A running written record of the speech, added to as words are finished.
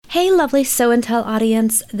Hey, lovely Sew and Tell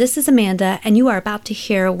audience. This is Amanda, and you are about to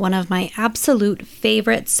hear one of my absolute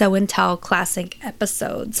favorite Sew and Tell classic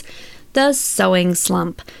episodes, The Sewing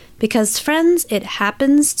Slump. Because, friends, it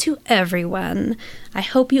happens to everyone. I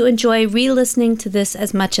hope you enjoy re-listening to this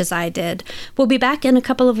as much as I did. We'll be back in a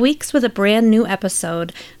couple of weeks with a brand new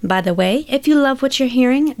episode. By the way, if you love what you're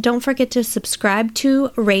hearing, don't forget to subscribe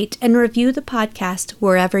to, rate, and review the podcast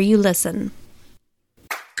wherever you listen.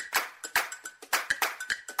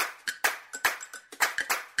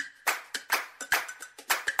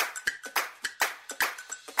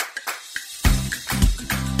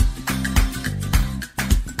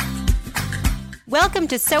 Welcome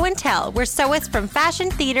to Sew and Tell, where sewists from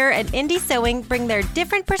fashion, theater, and indie sewing bring their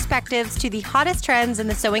different perspectives to the hottest trends in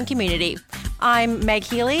the sewing community. I'm Meg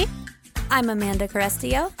Healy. I'm Amanda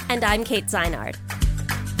Carestio. And I'm Kate Zeinard.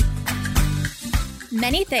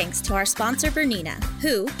 Many thanks to our sponsor, Bernina,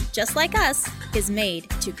 who, just like us, is made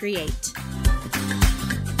to create.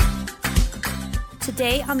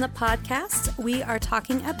 Today on the podcast, we are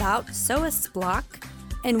talking about sewist's block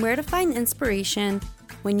and where to find inspiration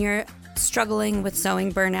when you're struggling with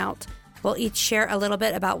sewing burnout. We'll each share a little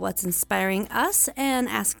bit about what's inspiring us and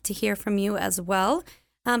ask to hear from you as well.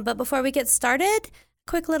 But before we get started,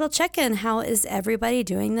 quick little check-in. How is everybody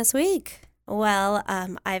doing this week? Well,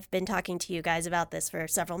 I've been talking to you guys about this for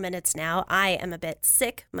several minutes now. I am a bit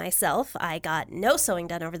sick myself. I got no sewing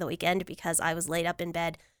done over the weekend because I was laid up in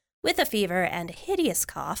bed with a fever and a hideous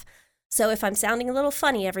cough. So if I'm sounding a little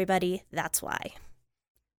funny, everybody, that's why.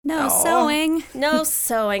 No sewing. No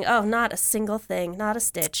sewing. Oh, not a single thing. Not a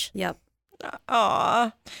stitch. Yep.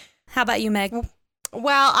 Aw. How about you, Meg?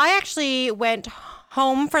 Well, I actually went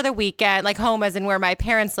home for the weekend, like home as in where my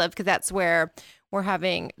parents live, because that's where we're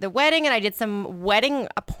having the wedding, and I did some wedding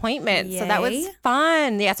appointments. Yay. So that was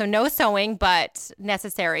fun. Yeah, so no sewing, but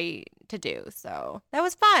necessary to do. So that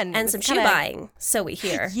was fun. And some shoe buying, so we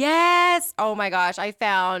hear. Yes. Oh my gosh. I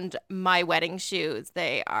found my wedding shoes.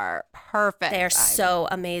 They are perfect. They are so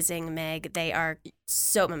amazing, Meg. They are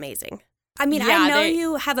so amazing. I mean, Yeah, I know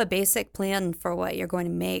you have a basic plan for what you're going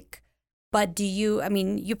to make, but you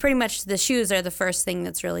pretty much, the shoes are the first thing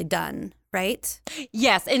that's really done, right?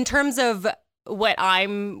 Yes. In terms of what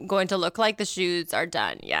I'm going to look like, the shoes are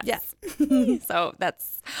done. Yes. Yes. So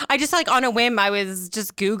I just like on a whim, I was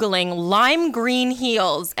just Googling lime green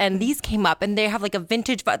heels, and these came up, and they have like a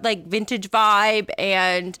vintage vibe,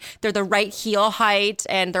 and they're the right heel height,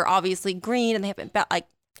 and they're obviously green, and they have like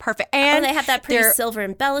perfect. And they have that pretty silver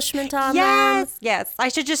embellishment on them. Yes. I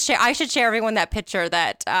should share everyone that picture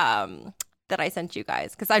that I sent you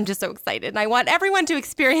guys, because I'm just so excited, and I want everyone to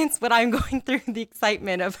experience what I'm going through, the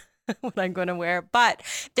excitement of what I'm going to wear. But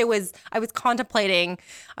I was contemplating,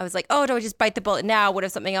 I was like, oh, do I just bite the bullet now? What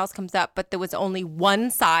if something else comes up? But there was only one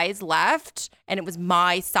size left, and it was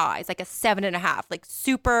my size, like a 7.5, like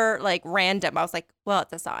super like random. I was like, well,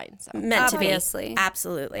 it's a sign. So Meant Obviously. to be.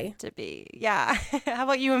 Absolutely. Meant to be. Yeah. How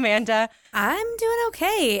about you, Amanda? I'm doing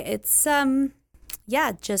okay. It's,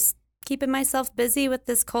 just keeping myself busy with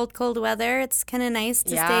this cold weather. It's kind of nice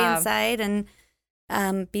to stay inside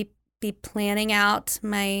and be planning out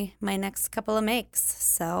my next couple of makes.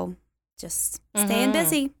 So just staying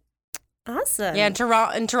busy. Awesome. Yeah,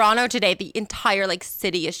 in Toronto today, the entire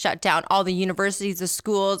city is shut down. All the universities, the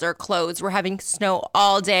schools are closed. We're having snow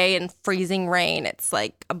all day and freezing rain. It's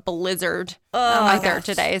like a blizzard out there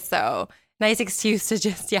today. So nice excuse to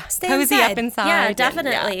just stay cozy inside. up inside. Yeah,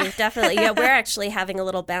 definitely. Definitely. Yeah, we're actually having a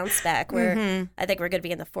little bounce back. I think we're going to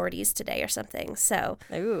be in the 40s today or something. So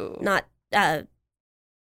Ooh.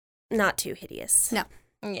 Not too hideous. No.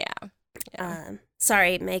 Yeah.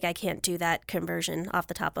 Sorry, Meg, I can't do that conversion off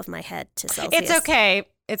the top of my head to Celsius. It's okay.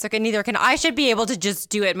 It's okay. Neither can I. Should be able to just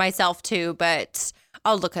do it myself too, but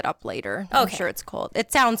I'll look it up later. I'm sure it's cold.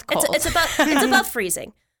 It sounds cold. It's above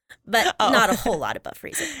freezing, but not a whole lot above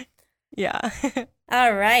freezing. Yeah.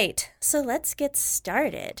 All right. So let's get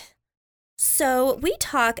started. So we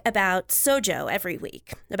talk about Sojo every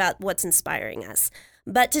week, about what's inspiring us.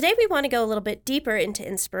 But today we want to go a little bit deeper into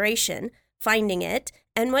inspiration, finding it,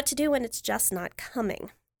 and what to do when it's just not coming.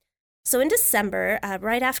 So in December,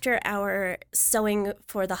 right after our Sewing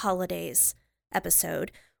for the Holidays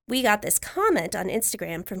episode, we got this comment on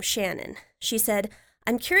Instagram from Shannon. She said,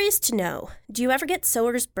 "I'm curious to know, do you ever get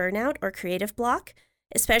sewer's burnout or creative block,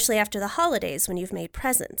 especially after the holidays when you've made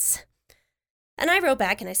presents?" And I wrote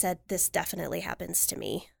back and I said, this definitely happens to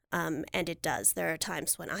me. And it does. There are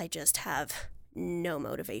times when I just have no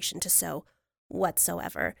motivation to sew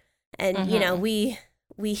whatsoever. And,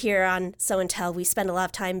 we here on Sew and Tell, we spend a lot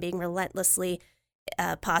of time being relentlessly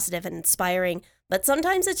positive and inspiring, but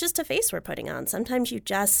sometimes it's just a face we're putting on. Sometimes you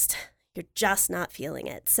just You're just not feeling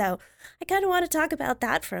it. So I kind of want to talk about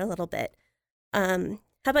that for a little bit. How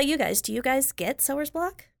about you guys? Do you guys get sewer's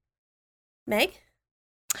block? Meg?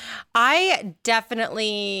 I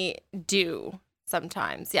definitely do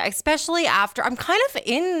sometimes. Yeah, especially after I'm kind of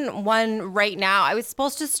in one right now. I was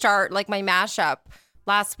supposed to start like my mashup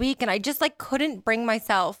last week and I just like couldn't bring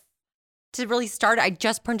myself to really start. I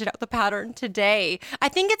just printed out the pattern today. I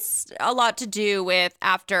think it's a lot to do with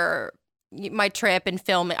after my trip and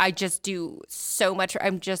filming. I just do so much.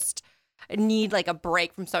 I need like a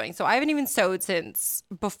break from sewing. So I haven't even sewed since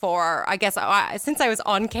before. I guess since I was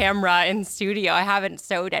on camera in studio, I haven't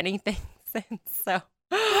sewed anything since. So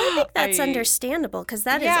I think that's understandable because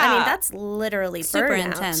that is, I mean, that's literally super burnout.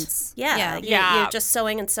 intense. Yeah. You're just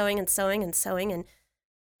sewing and sewing and sewing and sewing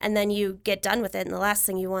and then you get done with it and the last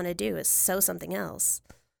thing you want to do is sew something else.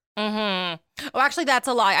 Mm-hmm. Oh, actually, that's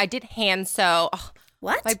a lie. I did hand sew. Oh,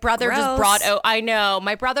 what? my brother Gross. just brought I know.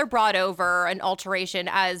 My brother brought over an alteration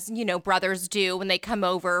as, you know, brothers do when they come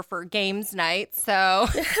over for games night. So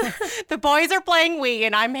the boys are playing Wii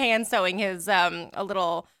and I'm hand sewing his a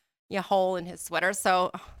little hole in his sweater. So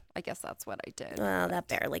I guess that's what I did. Well, that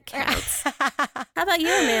barely counts. How about you,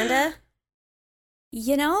 Amanda?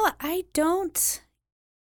 You know, I don't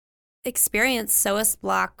experience sewist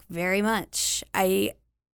block very much. I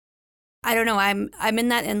don't know. I'm in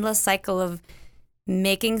that endless cycle of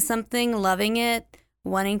making something, loving it,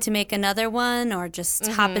 wanting to make another one, or just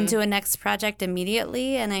hop into a next project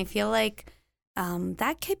immediately. And I feel like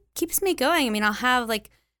that keeps me going. I mean, I'll have like,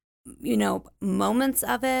 you know, moments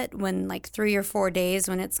of it when like 3 or 4 days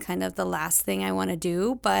when it's kind of the last thing I want to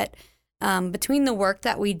do. But between the work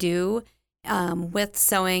that we do with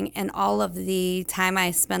sewing and all of the time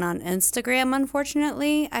I spend on Instagram,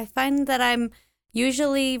 unfortunately, I find that I'm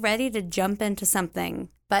usually ready to jump into something.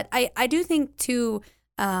 But I do think too,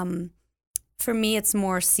 for me, it's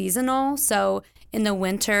more seasonal. So in the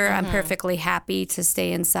winter, I'm perfectly happy to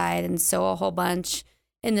stay inside and sew a whole bunch.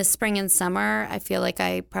 In the spring and summer, I feel like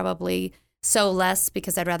I probably sew less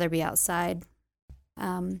because I'd rather be outside.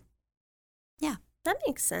 Yeah. That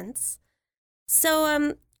makes sense.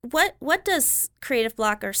 So what does creative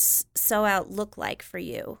block or sew out look like for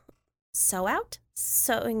you? Sew out?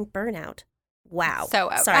 Sewing burnout. Wow. Sew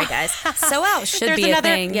out. Sorry, guys. Sew out should be a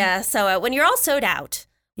thing. Yeah, sew out. When you're all sewed out.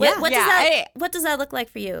 What does that look like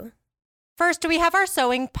for you? First, do we have our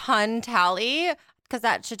sewing pun tally? Because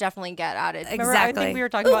that should definitely get added. Remember, I think we were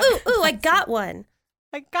talking about. I got one.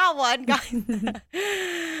 I got one, guys.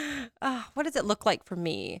 What does it look like for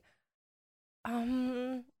me?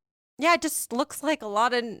 Yeah, it just looks like a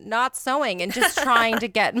lot of not sewing and just trying to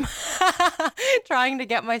get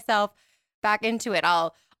myself back into it.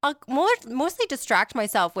 I'll mostly distract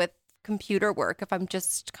myself with computer work if I'm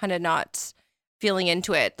just kind of not feeling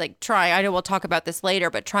into it. Like I know we'll talk about this later,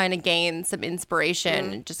 but trying to gain some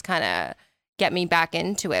inspiration and just kind of get me back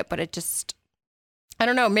into it. But it just, I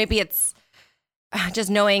don't know, maybe it's just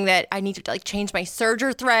knowing that I need to like change my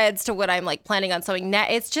serger threads to what I'm like planning on sewing net.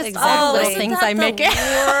 It's just all those things I make it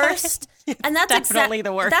worst. And that's definitely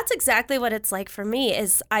the worst. That's exactly what it's like for me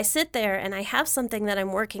is I sit there and I have something that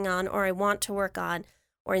I'm working on or I want to work on,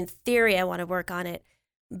 or in theory I want to work on it.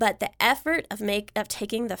 But the effort of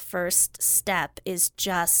taking the first step is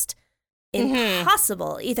just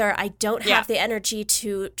impossible. Either I don't have the energy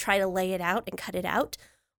to try to lay it out and cut it out,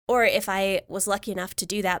 or if I was lucky enough to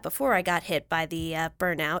do that before I got hit by the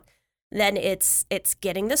burnout, then it's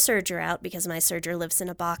getting the serger out because my serger lives in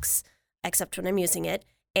a box except when I'm using it,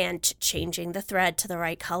 and changing the thread to the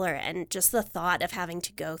right color. And just the thought of having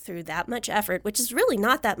to go through that much effort, which is really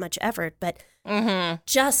not that much effort, but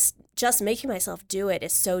just making myself do it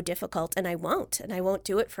is so difficult. And I won't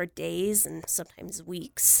do it for days and sometimes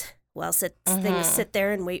weeks while things sit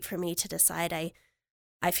there and wait for me to decide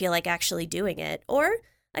I feel like actually doing it. Or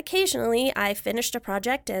occasionally I finished a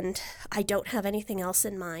project and I don't have anything else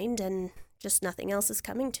in mind and just nothing else is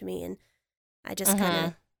coming to me. And I just kind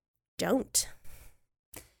of don't.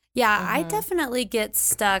 Yeah, I definitely get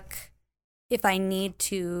stuck if I need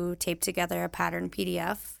to tape together a pattern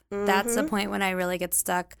PDF. That's the point when I really get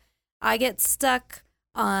stuck. I get stuck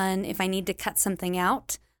on if I need to cut something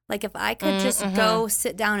out. Like if I could just go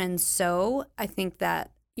sit down and sew, I think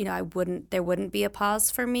that, you know, there wouldn't be a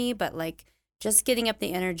pause for me, but like just getting up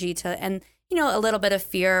the energy to, and, you know, a little bit of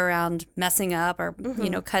fear around messing up or, you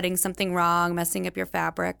know, cutting something wrong, messing up your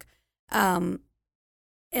fabric.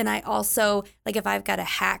 And I also, like if I've got a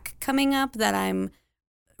hack coming up that I'm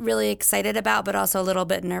really excited about, but also a little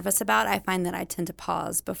bit nervous about, I find that I tend to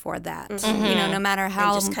pause before that. No matter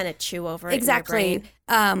how. And just kind of chew over it. Exactly. In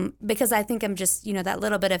your brain. Because I think I'm just, that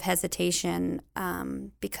little bit of hesitation,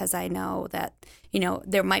 because I know that,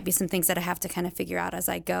 there might be some things that I have to kind of figure out as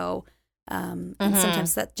I go. And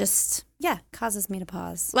sometimes that just, causes me to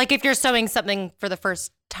pause. Like if you're sewing something for the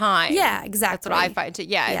first time. Yeah, exactly. That's what I find too.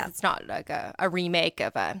 Yeah. It's not like a remake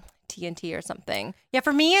of a TNT or something. Yeah,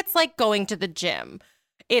 for me, it's like going to the gym.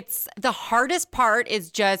 It's the hardest part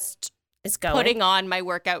is just putting on my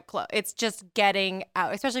workout clothes. It's just getting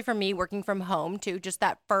out, especially for me working from home too. Just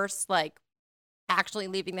that first like actually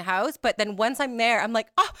leaving the house. But then once I'm there, I'm like,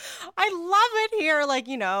 oh, I love it here. Like,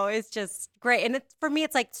 it's just great. And for me,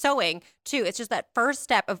 it's like sewing too. It's just that first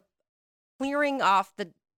step of clearing off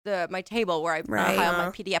my table where I pile my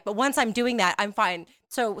PDF. But once I'm doing that, I'm fine.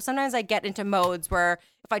 So sometimes I get into modes where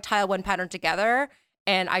if I tile one pattern together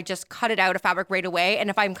and I just cut it out of fabric right away, and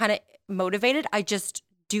if I'm kind of motivated, I just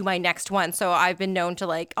do my next one. So I've been known to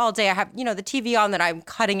like all day I have, the TV on that I'm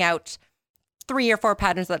cutting out 3 or 4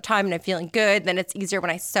 patterns at a time and I'm feeling good. Then it's easier when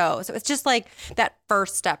I sew. So it's just like that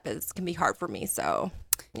first step can be hard for me. So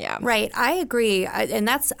yeah. Right. I agree.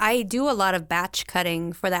 I do a lot of batch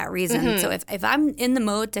cutting for that reason. So if I'm in the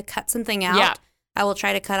mode to cut something out, I will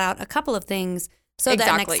try to cut out a couple of things so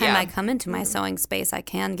that next time I come into my sewing space, I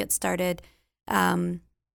can get started.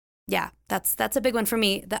 That's a big one for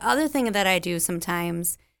me. The other thing that I do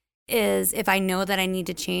sometimes is if I know that I need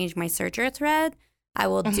to change my serger thread, I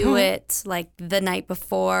will do it like the night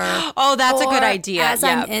before. Oh, that's a good idea. As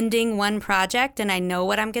I'm ending one project and I know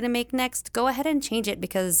what I'm going to make next, go ahead and change it,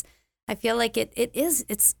 because I feel like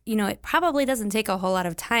it probably doesn't take a whole lot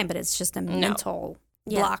of time, but it's just a mental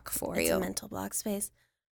block for you. It's a mental block space.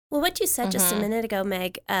 Well, what you said just a minute ago,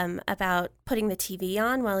 Meg, about putting the TV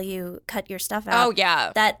on while you cut your stuff out. Oh,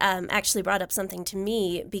 yeah. That actually brought up something to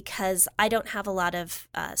me, because I don't have a lot of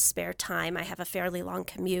spare time. I have a fairly long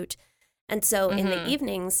commute. And so in the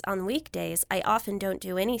evenings on weekdays, I often don't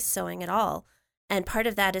do any sewing at all. And part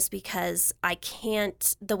of that is because I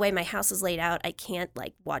can't, the way my house is laid out, I can't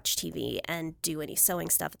like watch TV and do any sewing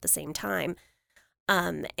stuff at the same time.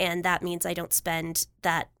 And that means I don't spend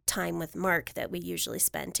that time with Mark that we usually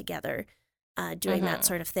spend together doing that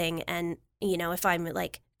sort of thing. And, if I'm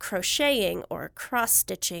like crocheting or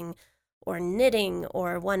cross-stitching or knitting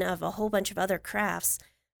or one of a whole bunch of other crafts,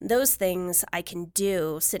 those things I can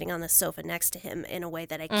do sitting on the sofa next to him in a way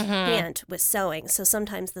that I can't with sewing. So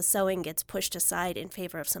sometimes the sewing gets pushed aside in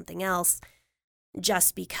favor of something else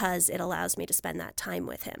just because it allows me to spend that time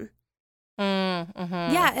with him.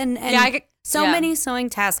 Yeah, and many sewing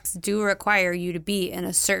tasks do require you to be in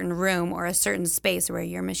a certain room or a certain space where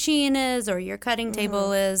your machine is or your cutting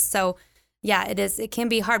table is. So, yeah, it can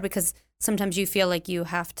be hard because sometimes you feel like you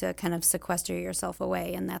have to kind of sequester yourself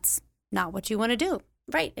away, and that's not what you want to do.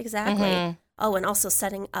 Right, exactly. Oh, and also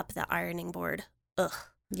setting up the ironing board. Ugh.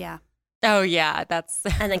 Yeah. Oh, yeah, that's...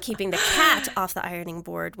 And then keeping the cat off the ironing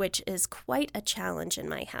board, which is quite a challenge in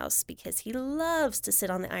my house because he loves to sit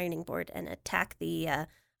on the ironing board and attack the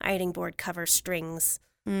ironing board cover strings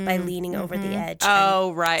by leaning over the edge.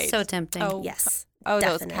 Oh, right. So tempting. Oh, yes. Oh,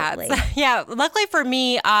 definitely. Those cats. Yeah, luckily for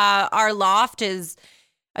me, our loft is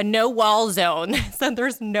a no-wall zone. So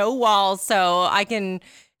there's no walls, so I can...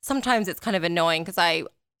 Sometimes it's kind of annoying because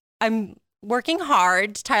I'm working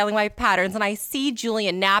hard, tiling my patterns, and I see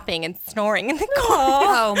Julian napping and snoring in the corner.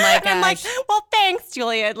 Oh my gosh. And I'm like, well, thanks,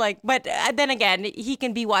 Julian. Like, but then again, he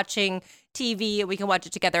can be watching TV and we can watch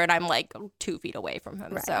it together, and I'm like 2 feet away from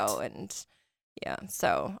him. Right.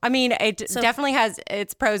 So I mean, it definitely has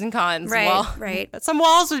its pros and cons. Right, right. Some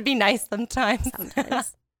walls would be nice sometimes.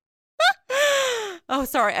 Oh,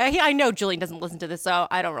 sorry. I know Julian doesn't listen to this, so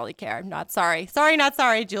I don't really care. I'm not sorry. Sorry, not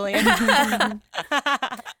sorry, Julian.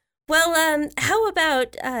 Well, how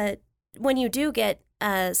about when you do get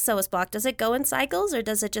sewist block, does it go in cycles or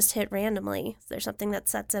does it just hit randomly? Is there something that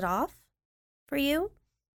sets it off for you?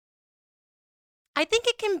 I think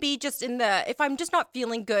it can be just if I'm just not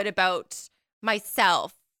feeling good about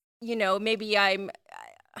myself, maybe I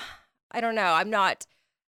don't know, I'm not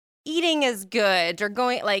eating as good or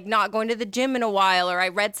not going to the gym in a while, or I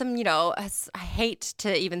read some, I hate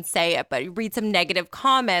to even say it, but read some negative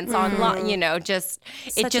comments online,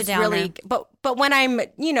 really, but when I'm,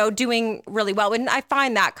 doing really well, and I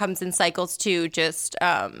find that comes in cycles too, just,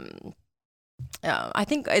 I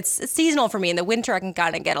think it's seasonal for me. In the winter, I can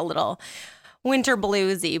kind of get a little winter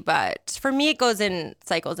bluesy, but for me, it goes in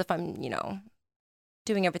cycles if I'm,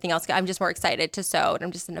 doing everything else. I'm just more excited to sew, and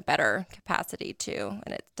I'm just in a better capacity too.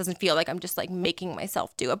 And it doesn't feel like I'm just like making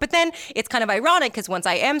myself do it. But then it's kind of ironic because once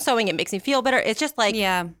I am sewing, it makes me feel better. It's just like,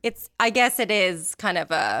 I guess it is kind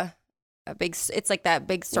of a big, it's like that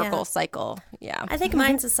big circle cycle. Yeah. I think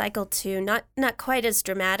mine's a cycle too. Not quite as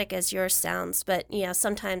dramatic as yours sounds, but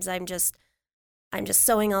sometimes I'm just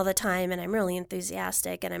sewing all the time and I'm really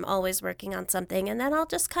enthusiastic and I'm always working on something, and then I'll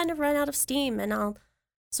just kind of run out of steam and I'll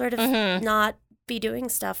sort of not be doing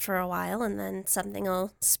stuff for a while, and then something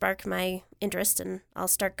will spark my interest and I'll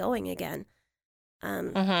start going again.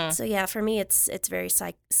 So yeah, for me it's very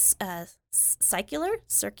circular.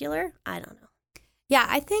 I don't know. Yeah,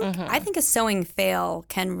 I think a sewing fail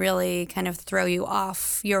can really kind of throw you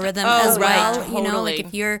off your rhythm as well. Right, totally. Like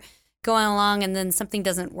if you're going along and then something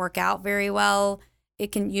doesn't work out very well,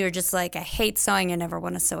 you're just like, I hate sewing, I never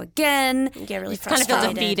want to sew again. You get really frustrated. Kind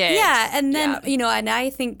of feel defeated. Yeah, and then, and I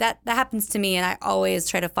think that happens to me, and I always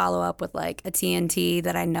try to follow up with like a TNT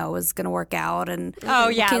that I know is going to work out and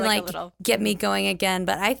can like get me going again.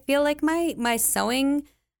 But I feel like my sewing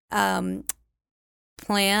plan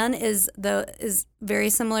is very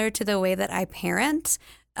similar to the way that I parent,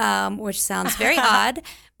 which sounds very odd,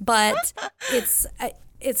 but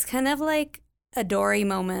it's kind of like a Dory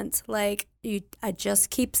moment. Like I just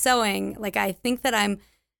keep sewing. Like I think that I'm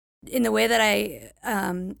in the way that I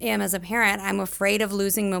am as a parent, I'm afraid of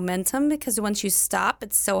losing momentum because once you stop,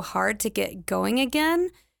 it's so hard to get going again.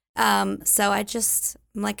 So I'm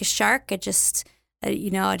like a shark. I just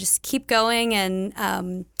keep going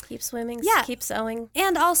and keep swimming, keep sewing.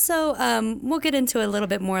 And also, we'll get into it a little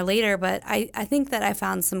bit more later, but I think that I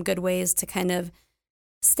found some good ways to kind of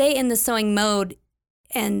stay in the sewing mode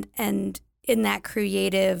and in that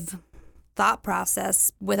creative thought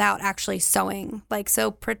process without actually sewing. Like,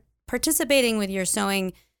 so participating with your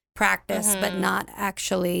sewing practice, but not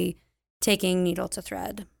actually taking needle to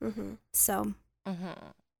thread. So.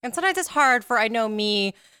 And sometimes it's hard for, I know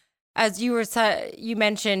me, as you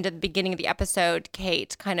mentioned at the beginning of the episode,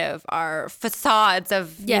 Kate, kind of our facades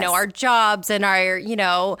of, our jobs and our,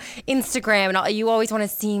 Instagram and all, you always want to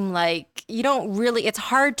seem like you don't really, it's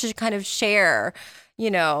hard to kind of share,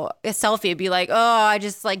 a selfie and be like, oh, I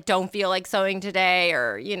just like don't feel like sewing today,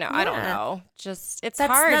 or, I don't know. Just, it's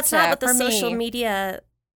hard. That's not what the social media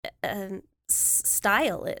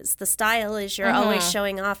style is. The style is you're always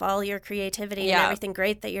showing off all your creativity and everything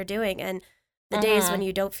great that you're doing. And the days when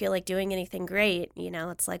you don't feel like doing anything great,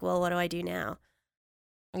 it's like, well, what do I do now?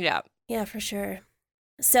 Yeah. Yeah, for sure.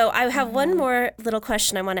 So I have one more little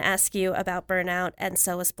question I want to ask you about burnout and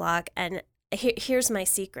Sewist Block. And here's my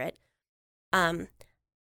secret.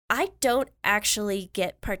 I don't actually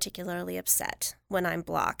get particularly upset when I'm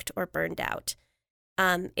blocked or burned out.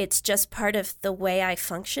 It's just part of the way I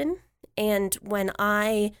function. And when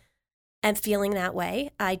I am feeling that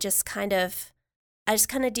way, I just kind of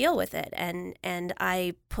deal with it, and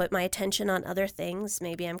I put my attention on other things.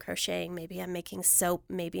 Maybe I'm crocheting, maybe I'm making soap,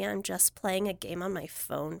 maybe I'm just playing a game on my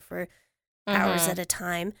phone for hours at a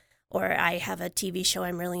time, or I have a TV show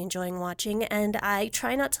I'm really enjoying watching, and I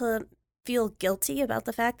try not to feel guilty about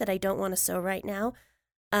the fact that I don't want to sew right now.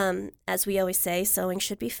 As we always say, sewing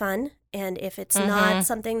should be fun, and if it's not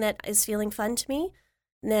something that is feeling fun to me,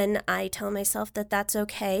 then I tell myself that that's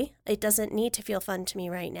okay. It doesn't need to feel fun to me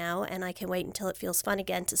right now, and I can wait until it feels fun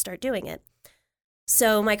again to start doing it.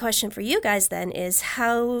 So my question for you guys then is,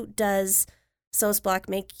 how does Sewist Block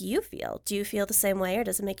make you feel? Do you feel the same way, or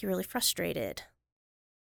does it make you really frustrated?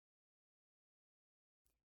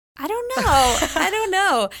 I don't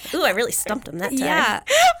know. Ooh, I really stumped him that time. Yeah.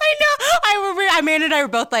 I know. Amanda and I were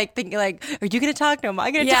both like thinking like, are you going to talk? No, am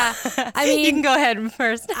I going to talk? I mean, you can go ahead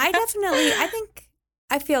first. I think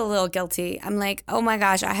I feel a little guilty. I'm like, oh my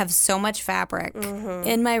gosh, I have so much fabric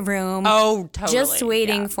in my room. Oh, totally. Just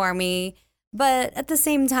waiting for me. But at the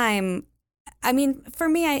same time, I mean, for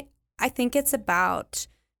me, I think it's about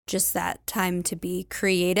just that time to be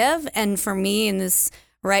creative. And for me in this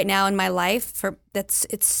right now in my life,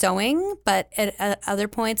 it's sewing, but at other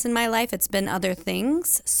points in my life, it's been other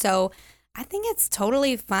things. So I think it's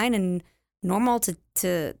totally fine and normal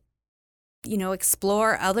to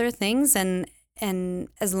explore other things, and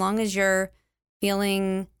as long as you're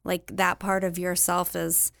feeling like that part of yourself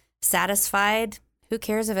is satisfied, who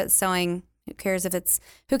cares if it's sewing? Who cares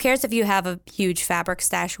if you have a huge fabric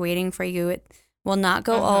stash waiting for you? It will not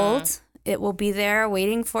go old. It will be there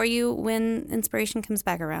waiting for you when inspiration comes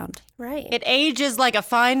back around. Right. It ages like a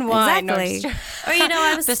fine wine. Exactly.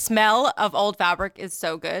 Or, the smell of old fabric is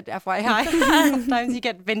so good, FYI. Sometimes you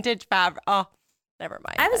get vintage fabric. Oh, never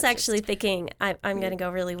mind. I was actually thinking, I'm going to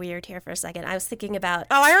go really weird here for a second. I was thinking about...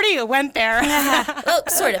 Oh, I already went there. Well,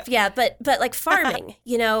 Sort of, yeah, but like farming,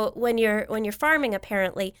 when you're farming,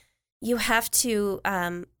 apparently, you have to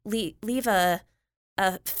leave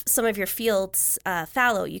some of your fields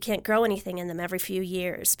fallow. You can't grow anything in them every few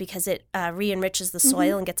years because it re-enriches the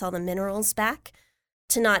soil and gets all the minerals back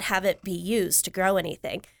to not have it be used to grow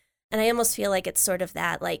anything. And I almost feel like it's sort of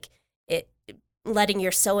that, like letting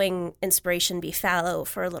your sowing inspiration be fallow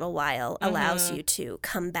for a little while allows you to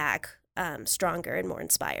come back stronger and more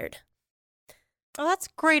inspired. Oh, that's a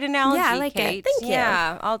great analogy, Yeah, I like Kate. it. Thank you.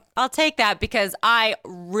 Yeah, I'll take that because I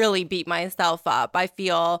really beat myself up. I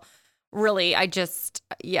feel really, I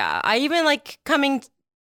even like coming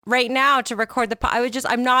right now to record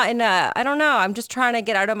I'm not in I don't know, I'm just trying to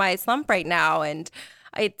get out of my slump right now. And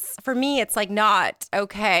for me, it's like not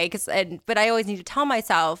okay. But I always need to tell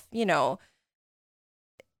myself,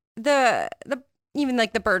 the even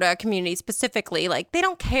like the Berta community specifically, like they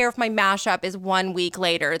don't care if my mashup is 1 week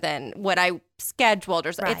later than what I scheduled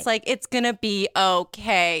or something. Right. It's like, it's going to be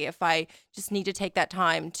okay if I just need to take that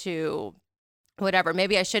time to whatever.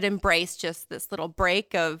 Maybe I should embrace just this little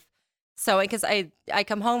break of sewing because I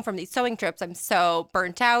come home from these sewing trips. I'm so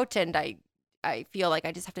burnt out and I feel like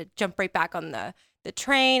I just have to jump right back on the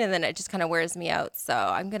train and then it just kind of wears me out. So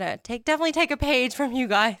I'm going to definitely take a page from you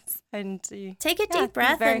guys and take a deep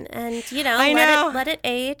breath and I know. let it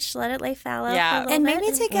age, let it lay fallow for a Yeah. little And bit.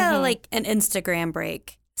 maybe take an Instagram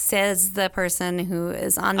break, says the person who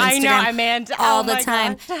is on Instagram I know, Amanda. all Oh the my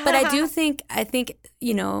time. gosh. But I think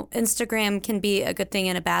Instagram can be a good thing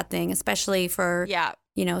and a bad thing, especially for Yeah.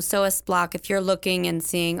 Sewist Block. If you're looking and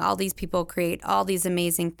seeing all these people create all these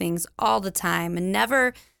amazing things all the time and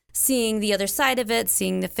never seeing the other side of it,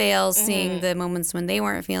 seeing the fails, seeing the moments when they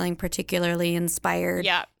weren't feeling particularly inspired,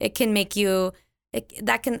 Yeah. it can make you I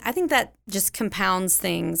think that just compounds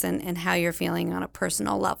things and how you're feeling on a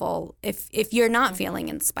personal level if you're not feeling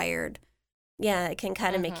inspired. Yeah, it can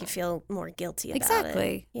kind of make you feel more guilty about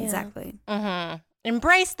Exactly. it. Yeah. Exactly.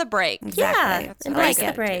 Embrace the break. Exactly. Yeah, That's what I embrace get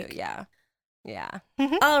the break. to. Yeah. Yeah.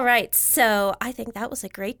 All right, so I think that was a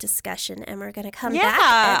great discussion, and we're going to come Yeah. back.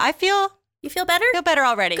 and- I feel You feel better? better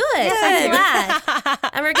already. Good. Yes, I'm I do. glad.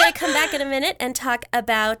 And we're going to come back in a minute and talk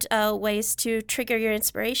about ways to trigger your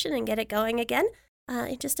inspiration and get it going again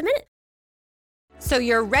in just a minute. So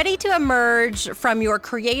you're ready to emerge from your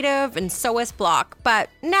creative and sewist block, but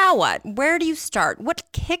now what? Where do you start? What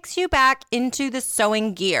kicks you back into the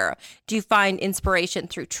sewing gear? Do you find inspiration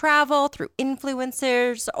through travel, through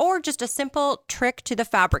influencers, or just a simple trick to the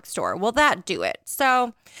fabric store? Will that do it?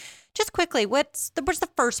 So just quickly, what's the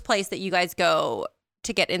first place that you guys go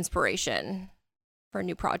to get inspiration for a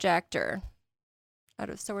new project or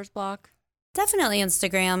out of sewer's block? Definitely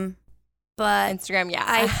Instagram. But Instagram, yeah.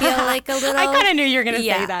 I feel like a little. I kind of knew you were going to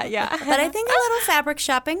Yeah. say that, yeah. But I think a little fabric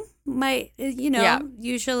shopping might, Yeah.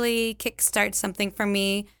 usually kickstart something for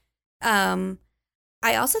me. I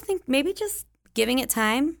also think maybe just giving it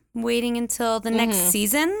time, waiting until the next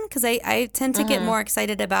season, because I tend to get more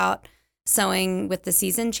excited about sewing with the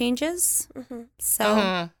season changes.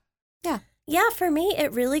 So, Yeah, for me,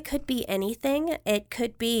 it really could be anything. It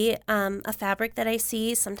could be a fabric that I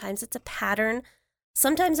see. Sometimes it's a pattern.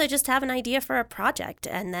 Sometimes I just have an idea for a project,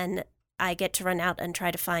 and then I get to run out and try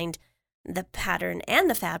to find the pattern and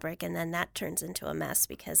the fabric, and then that turns into a mess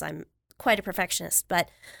because I'm quite a perfectionist. But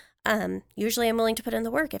usually I'm willing to put in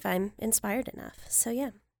the work if I'm inspired enough. So,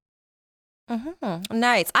 yeah.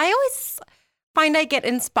 Nice. I always find I get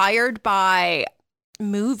inspired by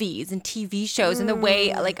movies and TV shows and the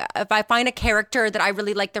way, like, if I find a character that I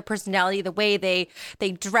really like their personality, the way they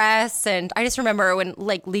dress. And I just remember when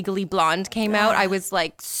like Legally Blonde came out, I was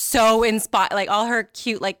like so inspired, like all her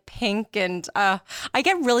cute like pink, and I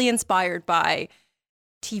get really inspired by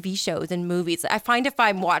TV shows and movies. I find if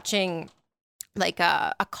I'm watching like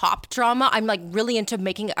a cop drama, I'm like really into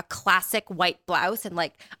making a classic white blouse and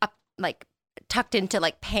like tucked into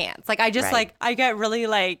like pants. Like I just Right. like, I get really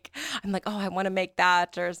like, I'm like, oh, I want to make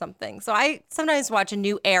that or something. So I sometimes watch a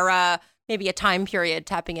new era, maybe a time period,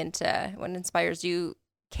 tapping into what inspires you,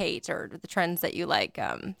 Kate, or the trends that you like.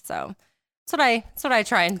 So that's what I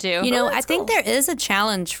try and do. I think there is a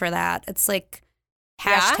challenge for that. It's like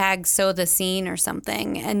hashtag sow the scene or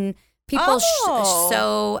something. And people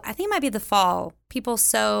sew, I think it might be the fall, people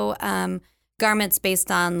sew garments based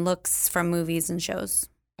on looks from movies and shows.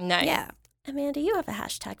 Nice. Yeah. Amanda, you have a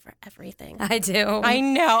hashtag for everything. I do. I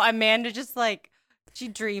know. Amanda just like, she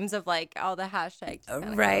dreams of like all the hashtags.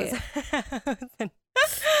 Right.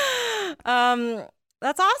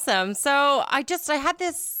 That's awesome. So I had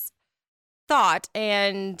this thought,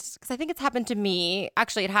 and because I think it's happened to me,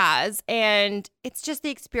 actually it has, and it's just the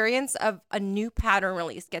experience of a new pattern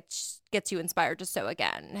release gets you inspired to sew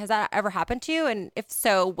again. Has that ever happened to you? And if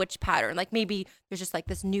so, which pattern? Like maybe there's just like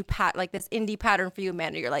this new like this indie pattern for you,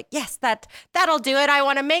 Amanda. You're like, yes, that'll do it. I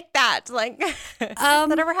want to make that. Like, has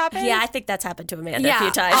that ever happened? Yeah, I think that's happened to Amanda a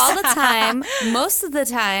few times. All the time. Most of the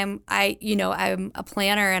time, I'm a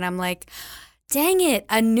planner and I'm like, dang it,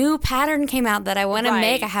 a new pattern came out that I want to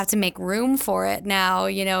make. I have to make room for it now,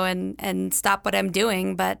 and stop what I'm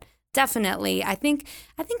doing. But definitely, I think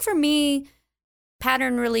for me,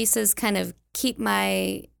 pattern releases kind of keep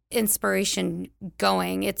my inspiration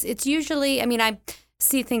going. It's usually, I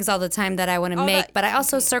see things all the time that I want to make, but I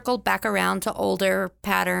also circle back around to older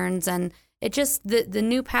patterns, and it just, the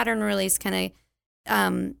new pattern release kind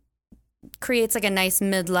of creates like a nice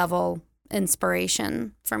mid-level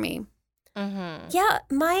inspiration for me. Mm-hmm. Yeah,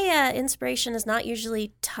 my inspiration is not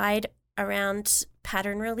usually tied around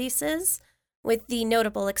pattern releases, with the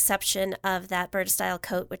notable exception of that Burda Style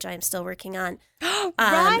coat, which I am still working on.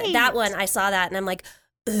 Right. That one, I saw that and I'm like,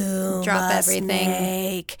 ooh, drop everything.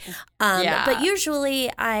 Make. But usually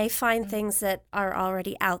I find things that are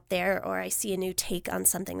already out there, or I see a new take on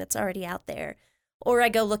something that's already out there, or I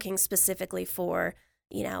go looking specifically for,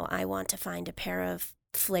 I want to find a pair of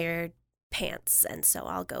flared pants, and so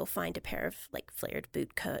I'll go find a pair of like flared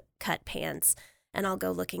boot cut pants, and I'll go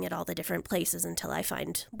looking at all the different places until I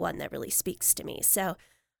find one that really speaks to me. So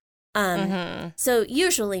so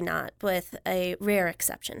usually not, with a rare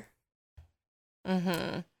exception.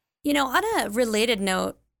 On a related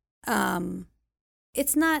note,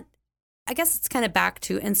 it's not, I guess it's kind of back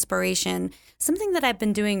to inspiration. Something that I've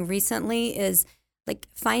been doing recently is like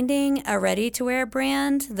finding a ready-to-wear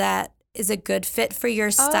brand that is a good fit for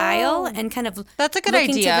your style, and kind of that's a good looking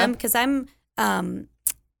idea. to them, because I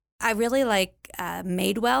really like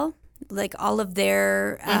Madewell, like all of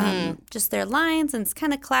their just their lines, and it's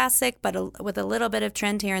kind of classic, but with a little bit of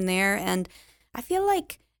trend here and there. And I feel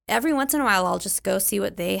like every once in a while I'll just go see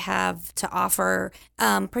what they have to offer,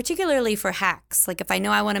 particularly for hacks. Like if I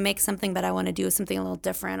know I want to make something, but I want to do something a little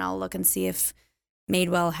different, I'll look and see if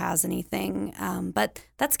Madewell has anything. But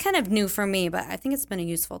that's kind of new for me, but I think it's been a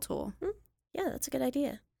useful tool. Yeah, that's a good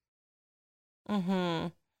idea. Yeah,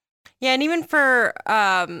 and even for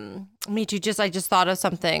me too, I just thought of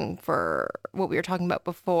something for what we were talking about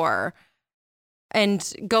before.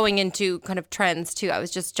 And going into kind of trends too, I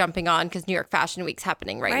was just jumping on because New York Fashion Week's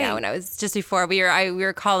happening right now, and I was just before we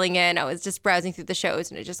were calling in, I was just browsing through the shows,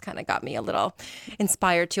 and it just kind of got me a little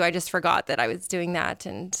inspired too. I just forgot that I was doing that,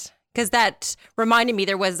 and because that reminded me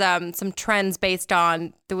there was some trends based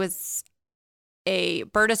on, there was a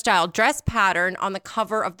Burda style dress pattern on the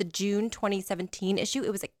cover of the June 2017 issue.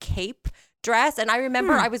 It was a cape dress, and I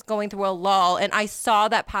remember I was going through a lull, and I saw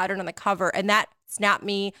that pattern on the cover, and that snapped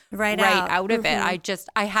me right out of it.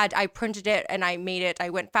 I printed it and I made it. I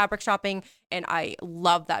went fabric shopping, and I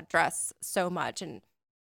love that dress so much. And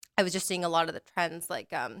I was just seeing a lot of the trends,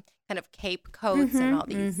 like kind of cape coats and all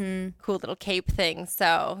these cool little cape things.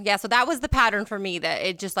 So yeah, so that was the pattern for me, that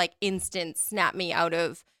it just like instant snapped me out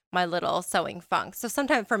of my little sewing funk. So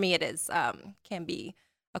sometimes for me it is can be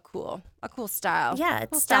a cool style. Yeah,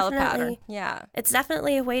 it's cool style definitely pattern. Yeah, it's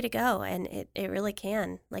definitely a way to go, and it really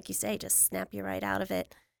can, like you say, just snap you right out of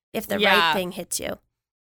it if the right thing hits you.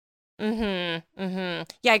 Yeah,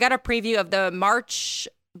 I got a preview of the March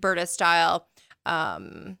Burda style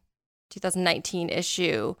 2019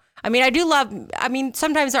 issue. I mean, I do love. I mean,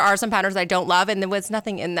 sometimes there are some patterns I don't love, and there was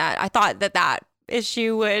nothing in that. I thought that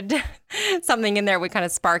issue would something in there would kind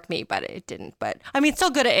of spark me, but it didn't. But I mean, it's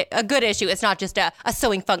still a good issue. It's not just a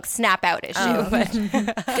sewing funk snap out issue. But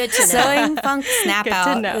good to know. Sewing funk snap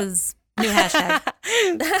out is new hashtag.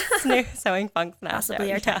 New sewing funk snap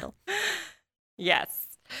Possibly out. our title.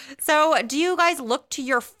 Yes. So do you guys look to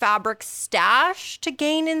your fabric stash to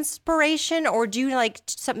gain inspiration, or do you like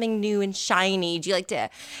something new and shiny? Do you like to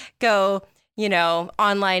go,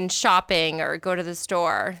 online shopping or go to the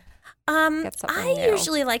store? I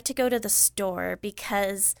usually like to go to the store,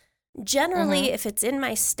 because generally if it's in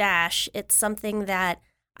my stash, it's something that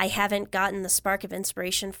I haven't gotten the spark of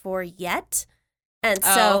inspiration for yet. And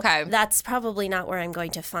so that's probably not where I'm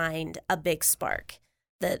going to find a big spark.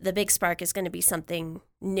 The big spark is going to be something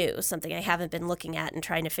new, something I haven't been looking at and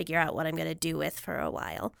trying to figure out what I'm going to do with for a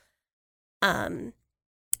while.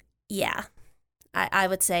 Yeah. I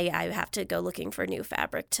would say I have to go looking for new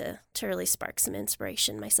fabric to really spark some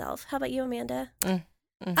inspiration myself. How about you, Amanda?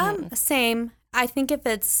 Same. I think I've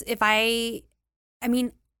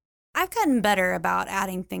gotten better about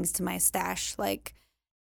adding things to my stash. Like,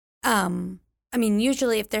 I mean,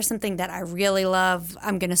 usually if there's something that I really love,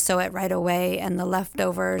 I'm going to sew it right away, and the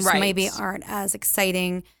leftovers Right. maybe aren't as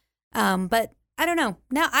exciting. But I don't know.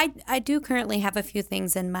 Now, I do currently have a few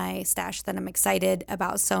things in my stash that I'm excited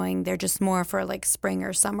about sewing. They're just more for like spring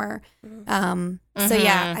or summer. So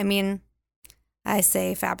yeah, I mean, I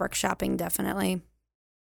say fabric shopping definitely.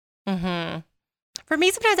 For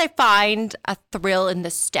me, sometimes I find a thrill in the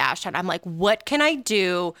stash, and I'm like, what can I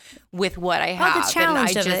do with what I have? Oh, the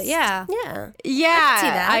challenge and of it, yeah. Yeah. Yeah, see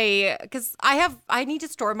that. because I need to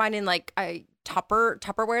store mine in like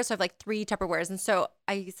Tupperware, so I have like 3 Tupperwares, and so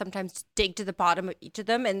I sometimes dig to the bottom of each of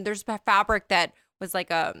them, and there's a fabric that was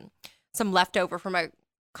like some leftover from a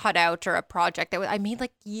cutout or a project that I made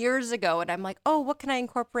like years ago, and I'm like, oh, what can I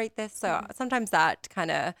incorporate this? So sometimes that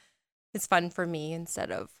kind of is fun for me instead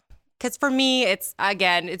of. Because for me, it's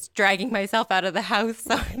dragging myself out of the house.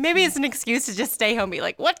 So maybe it's an excuse to just stay home and be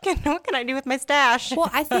like, what can I do with my stash? Well,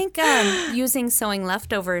 I think using sewing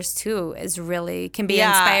leftovers too can be Yeah.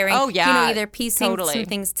 inspiring. Oh, yeah. Either piecing Totally. some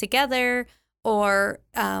things together or,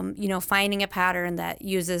 finding a pattern that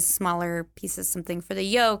uses smaller pieces, something for the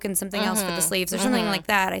yoke and something else for the sleeves or something like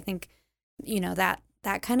that. I think, that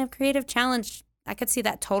kind of creative challenge, I could see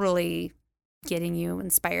that totally getting you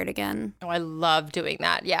inspired again. Oh, I love doing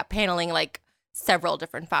that. Yeah, paneling like several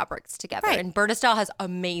different fabrics together. Right. And Berta Style has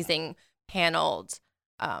amazing paneled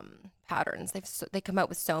patterns. They come out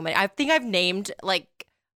with so many. I think I've named like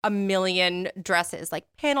a million dresses, like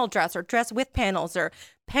panel dress or dress with panels or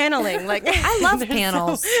paneling. Like I love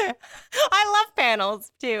panels. I love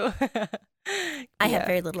panels too. I have Yeah,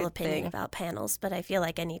 very little good opinion thing. about panels, but I feel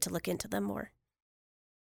like I need to look into them more.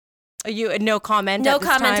 You no comment. No at this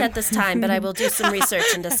comment time? at this time, but I will do some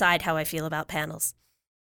research and decide how I feel about panels.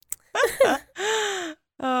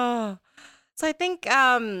 Oh, so I think,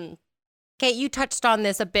 Kate, you touched on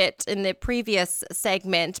this a bit in the previous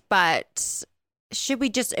segment, but should we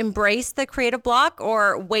just embrace the creative block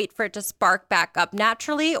or wait for it to spark back up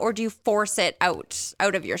naturally, or do you force it out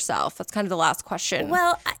of yourself? That's kind of the last question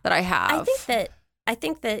Well, that I have. I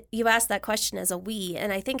think that you asked that question as a we,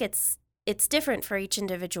 and I think it's different for each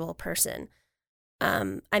individual person.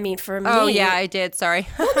 I mean, for me. Oh yeah, I did. Sorry.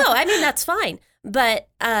 Well, no, I mean that's fine. But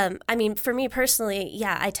I mean, for me personally,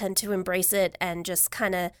 yeah, I tend to embrace it and just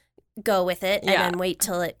kind of go with it, and Yeah. then wait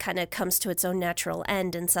till it kind of comes to its own natural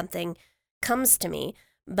end and something comes to me.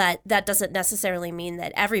 But that doesn't necessarily mean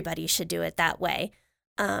that everybody should do it that way.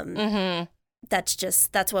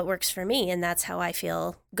 That's what works for me, and that's how I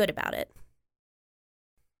feel good about it.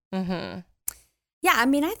 Yeah, I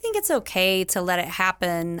mean, I think it's okay to let it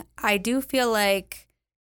happen. I do feel like,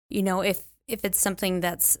 if it's something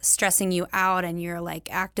that's stressing you out and you're like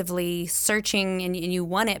actively searching and you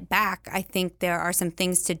want it back, I think there are some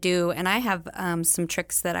things to do. And I have some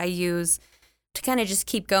tricks that I use to kind of just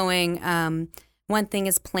keep going. One thing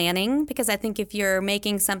is planning, because I think if you're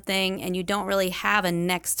making something and you don't really have a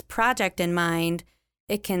next project in mind,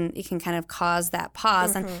 it can kind of cause that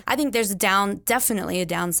pause. And I think there's definitely a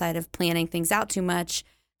downside of planning things out too much.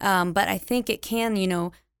 But I think it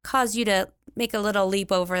can, cause you to make a little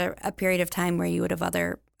leap over a period of time where you would have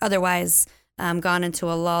otherwise gone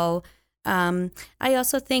into a lull. I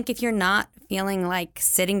also think if you're not feeling like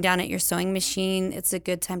sitting down at your sewing machine, it's a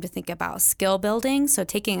good time to think about skill building. So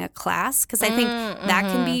taking a class, because I think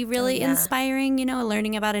that can be really inspiring,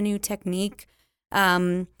 learning about a new technique.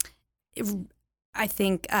 I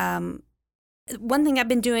think one thing I've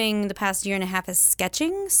been doing the past year and a half is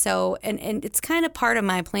sketching. So, and it's kind of part of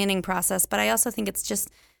my planning process, but I also think it's just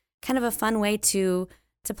kind of a fun way to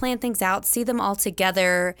plan things out, see them all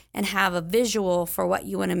together, and have a visual for what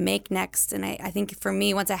you want to make next. And I think for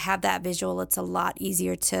me, once I have that visual, it's a lot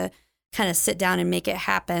easier to kind of sit down and make it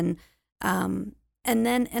happen. And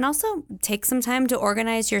also take some time to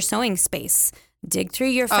organize your sewing space, dig through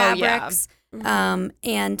your fabrics.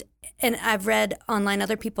 And I've read online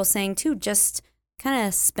other people saying too, just kind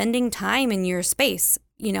of spending time in your space,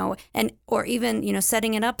 or even,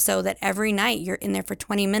 setting it up so that every night you're in there for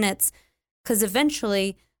 20 minutes, because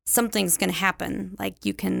eventually something's going to happen. Like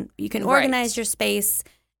you can organize your space,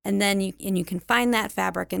 and then you can find that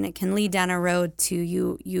fabric, and it can lead down a road to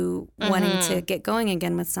you wanting to get going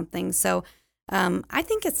again with something. So I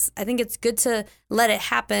think it's good to let it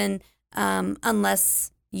happen,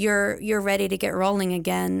 unless you're ready to get rolling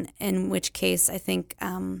again, in which case I think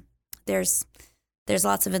there's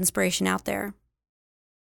lots of inspiration out there.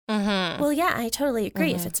 Well, yeah, I totally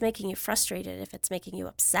agree. If it's making you frustrated, if it's making you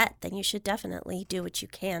upset, then you should definitely do what you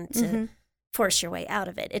can to force your way out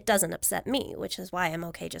of it. It doesn't upset me, which is why I'm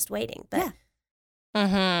okay just waiting. But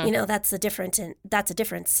that's a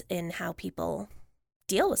difference in how people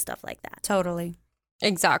deal with stuff like that. Totally.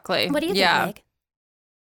 Exactly. What do you think, Meg?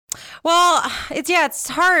 Well, it's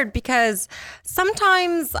hard because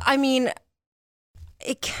sometimes, I mean,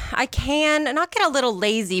 I can not get a little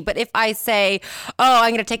lazy, but if I say, oh,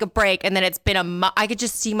 I'm going to take a break and then it's been a month, I could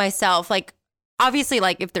just see myself like, obviously,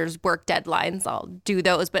 like if there's work deadlines, I'll do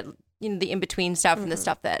those. But, the in-between stuff and the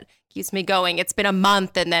stuff that keeps me going, it's been a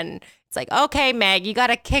month and then it's like, okay, Meg, you got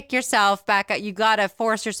to kick yourself back out. You got to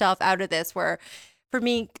force yourself out of this, where for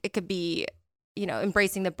me, it could be,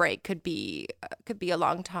 embracing the break could be a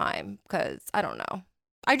long time, because I don't know.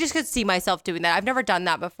 I just could see myself doing that. I've never done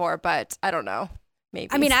that before, but I don't know.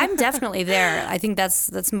 Maybe. I mean, I'm definitely there. I think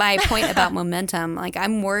that's my point about momentum. Like,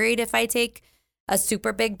 I'm worried if I take a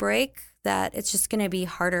super big break that it's just going to be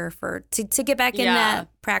harder to get back in that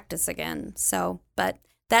practice again. So, but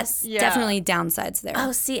that's definitely downsides there.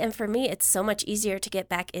 Oh, see, and for me, it's so much easier to get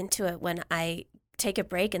back into it when I take a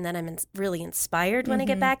break, and then I'm really inspired when I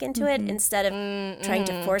get back into it, instead of trying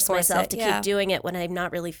to force myself to keep doing it when I'm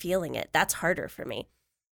not really feeling it. That's harder for me.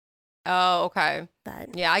 Oh, okay.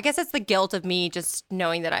 But yeah, I guess it's the guilt of me just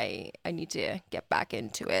knowing that I need to get back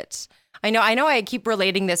into it. I know I keep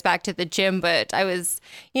relating this back to the gym, but I was,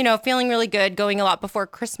 feeling really good, going a lot before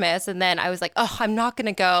Christmas. And then I was like, oh, I'm not going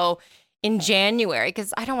to go in January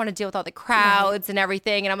because I don't want to deal with all the crowds and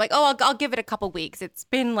everything. And I'm like, oh, I'll give it a couple weeks. It's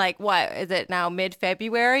been like, what is it now,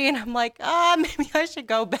 mid-February? And I'm like, maybe I should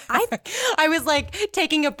go back. I was like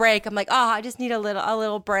taking a break. I'm like, oh, I just need a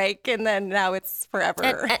little break. And then now it's forever.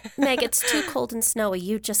 And, Meg, it's too cold and snowy.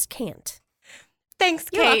 You just can't. Thanks,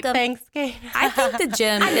 You're Kate. welcome. Thanks, Kate. I think the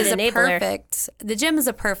gym I'm an is enabler. the gym is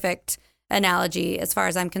a perfect analogy as far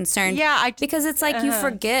as I'm concerned. Yeah, because it's like you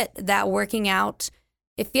forget that working out,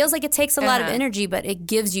 it feels like it takes a lot of energy, but it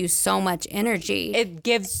gives you so much energy. It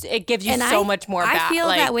gives you so much more back. I feel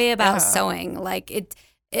that way about sewing. Like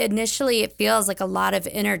initially it feels like a lot of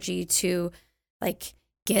energy to like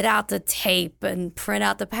get out the tape and print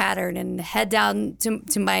out the pattern and head down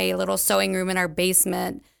to my little sewing room in our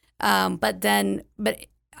basement. But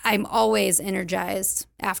I'm always energized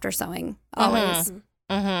after sewing. Always.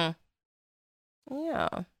 Yeah.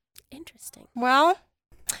 Interesting. Well,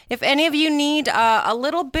 if any of you need a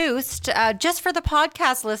little boost, just for the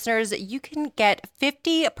podcast listeners, you can get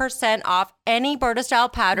 50% off any Berta style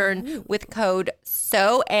pattern with code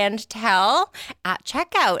SEW&TELL at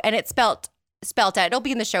checkout. And it's spelt out. It'll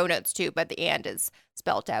be in the show notes too, but the "and" is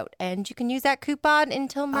spelt out. And you can use that coupon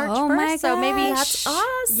until March 1st. My so maybe That's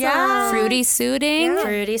awesome. Yeah. Fruity suiting.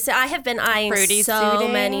 Fruity. So I have been eyeing Fruity so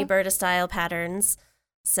suiting. many Berta style patterns.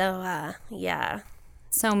 So yeah,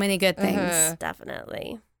 So many good things.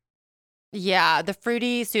 definitely. Yeah, the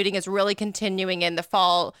fruity suiting is really continuing in the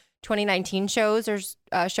fall 2019 shows are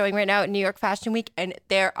showing right now at New York Fashion Week, and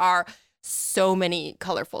there are so many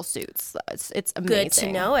colorful suits. It's amazing. Good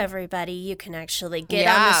to know, everybody. You can actually get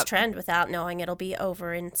on this trend without knowing it'll be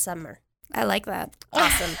over in summer. I like that.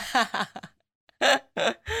 Awesome.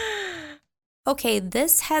 Okay,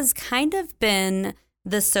 this has kind of been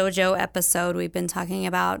the Sojo episode. We've been talking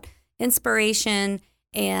about inspiration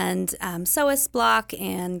and sewist block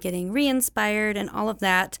and getting re-inspired and all of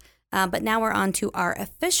that. But now we're on to our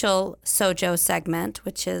official Sojo segment,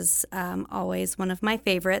 which is always one of my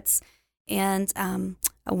favorites. And I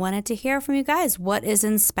wanted to hear from you guys. What is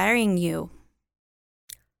inspiring you?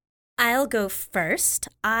 I'll go first.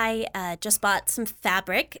 I just bought some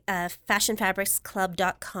fabric,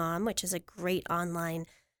 fashionfabricsclub.com, which is a great online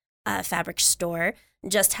fabric store.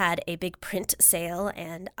 Just had a big print sale,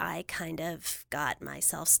 and I kind of got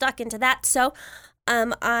myself stuck into that. So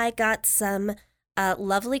I got some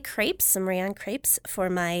lovely crepes, some rayon crepes for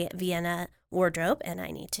my Vienna wardrobe, and I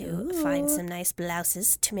need to find some nice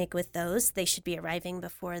blouses to make with those. They should be arriving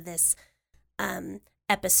before this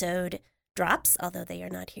episode drops, although they are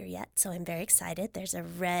not here yet, so I'm very excited. There's a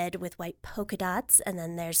red with white polka dots, and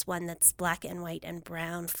then there's one that's black and white and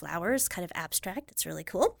brown flowers, kind of abstract. It's really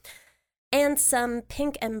cool. And some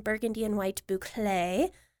pink and burgundy and white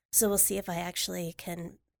boucle. So we'll see if I actually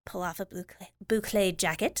can pull off a boucle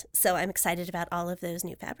jacket. So I'm excited about all of those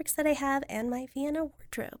new fabrics that I have and my Vienna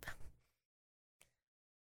wardrobe.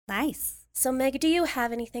 Nice. So Meg, do you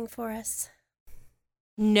have anything for us?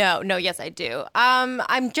 No, yes, I do.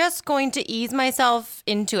 I'm just going to ease myself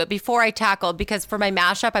into it before I tackle, because for my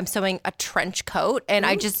mashup, I'm sewing a trench coat, and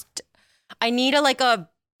I need a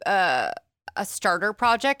starter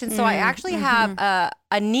project. And so I actually have a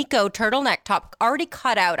Nico turtleneck top already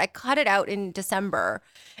cut out. I cut it out in December,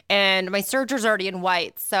 and my serger's already in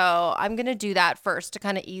white. So I'm going to do that first to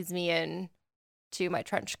kind of ease me in to my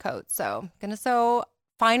trench coat. So I'm going to sew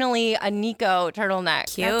finally a Nico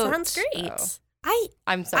turtleneck. Cute. That sounds great. So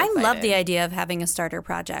I'm so I excited. love the idea of having a starter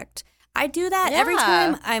project. I do that every Yeah.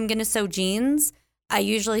 time I'm going to sew jeans. I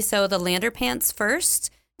usually sew the lander pants first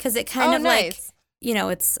because it kind of like, nice.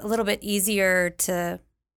 it's a little bit easier to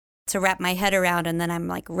wrap my head around, and then I'm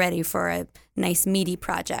like ready for a nice meaty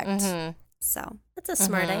project. Mm-hmm. So That's a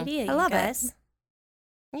smart Mhm. idea, I you love guys. it.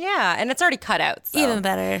 Yeah, and it's already cut out. So Even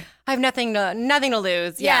better. I have nothing to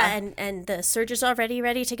lose. Yeah, Yeah. and the serge is already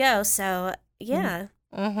ready to go. So, yeah,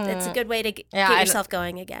 Mhm. it's a good way to Yeah, get I- yourself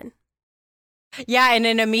going again. Yeah, and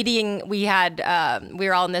in a meeting we had, we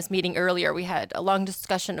were all in this meeting earlier. We had a long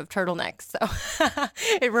discussion of turtlenecks, so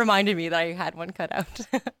it reminded me that I had one cut out.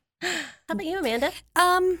 How about you, Amanda?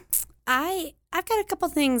 I've got a couple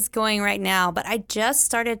things going right now, but I just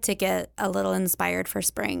started to get a little inspired for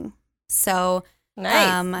spring. So Nice.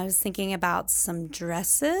 I was thinking about some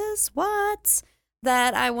dresses.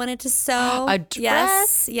 That I wanted to sew. A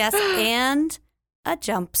dress? Yes, and a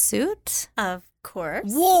jumpsuit. Of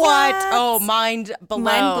course. What? Oh, mind blown.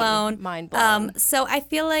 Mind blown. Mind blown. So I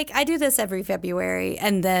feel like I do this every February,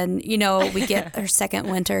 and then we get our second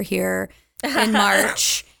winter here in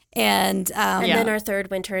March, and And Yeah. then our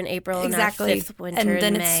third winter in April exactly, and our fifth winter and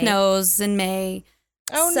then in it May. snows in May.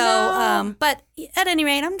 Oh, so, no. But at any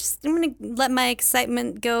rate, I'm gonna let my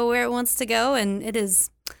excitement go where it wants to go, and it is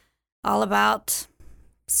all about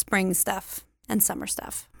spring stuff and summer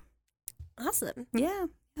stuff. Awesome. Yeah.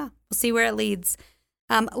 We'll see where it leads.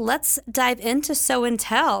 Let's dive into Sew and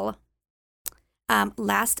Tell.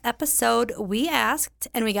 Last episode, we asked,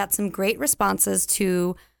 and we got some great responses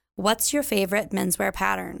to what's your favorite menswear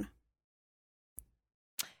pattern?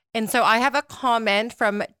 And so I have a comment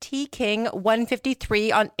from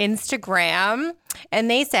tking153 on Instagram,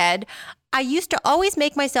 and they said, I used to always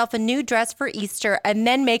make myself a new dress for Easter and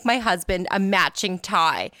then make my husband a matching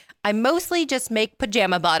tie. I mostly just make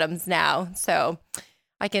pajama bottoms now. So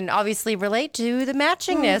I can obviously relate to the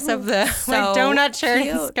matchingness of the So my donut shirt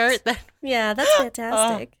and cute. skirt. Yeah, that's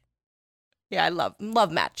fantastic. Yeah, I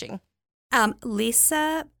love matching.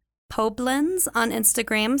 Lisa Poblins on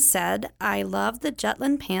Instagram said, I love the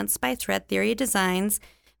Jutland pants by Thread Theory Designs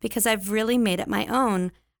because I've really made it my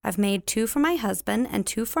own. I've made 2 for my husband and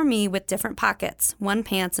 2 for me with different pockets, 1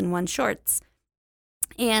 pants and 1 shorts.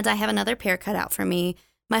 And I have another pair cut out for me.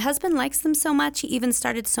 My husband likes them so much he even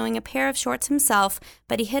started sewing a pair of shorts himself,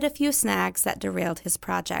 but he hit a few snags that derailed his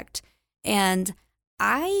project. And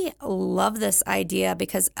I love this idea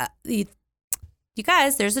because you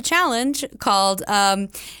guys, there's a challenge called Sew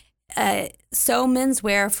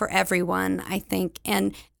Menswear for Everyone, I think.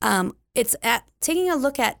 And it's taking a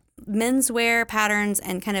look at menswear patterns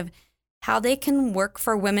and kind of how they can work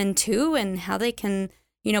for women too, and how they can,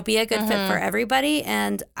 be a good fit for everybody.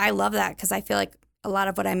 And I love that because I feel like a lot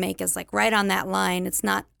of what I make is like right on that line. It's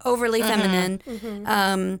not overly feminine.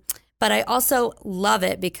 But I also love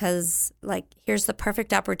it because like here's the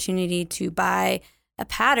perfect opportunity to buy a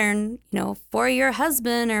pattern, for your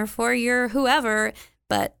husband or for your whoever,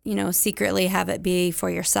 but, secretly have it be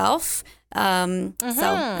for yourself. So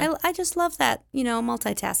I just love that,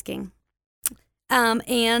 multitasking.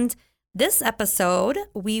 And this episode,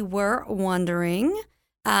 we were wondering,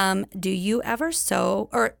 do you ever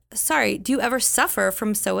suffer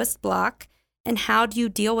from sewist block, and how do you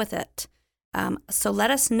deal with it? So let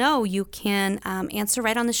us know. You can answer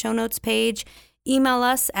right on the show notes page. Email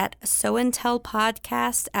us at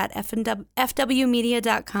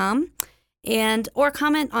sewandtellpodcast@fwmedia.com or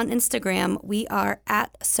comment on Instagram. We are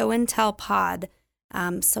at sewandtellpod.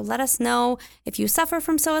 So let us know if you suffer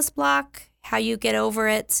from sewist block, how you get over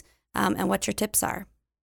it, and what your tips are.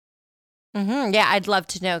 Yeah, I'd love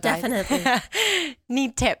to know, guys. Definitely.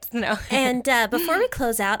 Need tips, no. And before we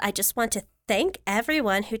close out, I just want to thank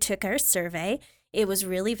everyone who took our survey. It was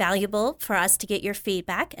really valuable for us to get your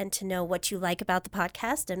feedback and to know what you like about the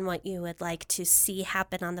podcast and what you would like to see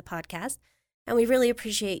happen on the podcast. And we really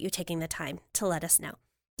appreciate you taking the time to let us know.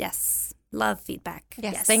 Yes, love feedback.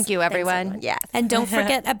 Yes, thank you, everyone. Yes. And don't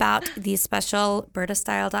forget about the special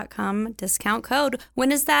BertaStyle.com discount code.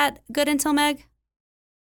 When is that good until, Meg?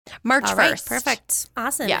 March 1st. All right, perfect.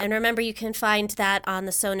 Awesome. Yeah. And remember, you can find that on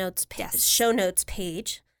the show notes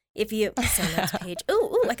page. If you show notes page.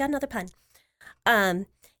 Ooh, I got another pun.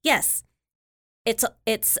 Yes. It's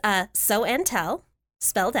Sew and Tell,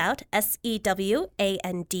 spelled out SEWANDTELL.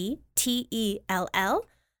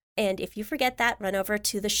 And if you forget that, run over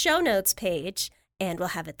to the show notes page and we'll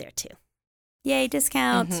have it there too. Yay,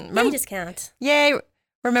 discount. Yay, discount. Yay.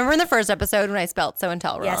 Remember in the first episode when I spelled Sew and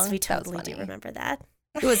Tell wrong? Yes, we That was totally do funny. remember that.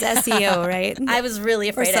 It was SEO, right? I was really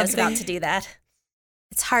afraid I was about something. to do that.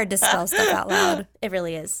 It's hard to spell stuff out loud. It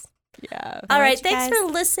really is. Yeah. All right. you Thanks guys. for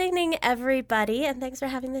listening, everybody. And thanks for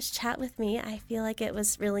having this chat with me. I feel like it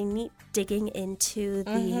was really neat digging into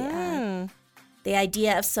the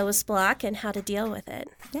idea of Sewist block and how to deal with it.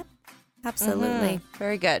 Yep. Absolutely.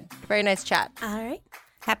 Very good. Very nice chat. All right.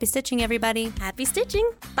 Happy stitching, everybody. Happy stitching.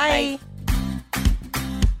 Bye.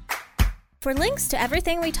 For links to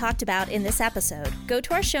everything we talked about in this episode, go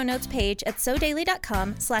to our show notes page at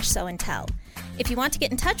sewdaily.com/sewandtell. If you want to get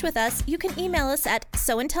in touch with us, you can email us at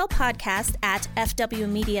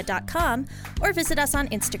sewandtellpodcast@fwmedia.com or visit us on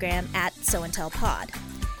Instagram at sewandtellpod.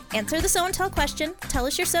 Answer the Sew and Tell question, tell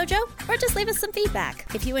us your Sojo, or just leave us some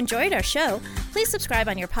feedback. If you enjoyed our show, please subscribe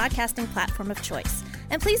on your podcasting platform of choice.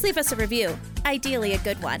 And please leave us a review, ideally a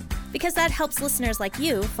good one, because that helps listeners like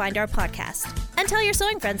you find our podcast. And tell your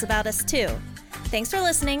sewing friends about us too. Thanks for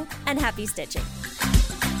listening, and happy stitching.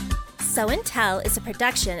 Sew and Tell is a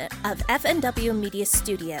production of F&W Media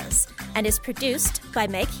Studios and is produced by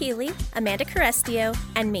Meg Healy, Amanda Carestio,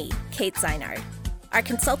 and me, Kate Zeinard. Our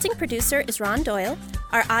consulting producer is Ron Doyle,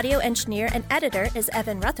 our audio engineer and editor is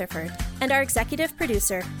Evan Rutherford, and our executive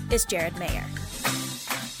producer is Jared Mayer.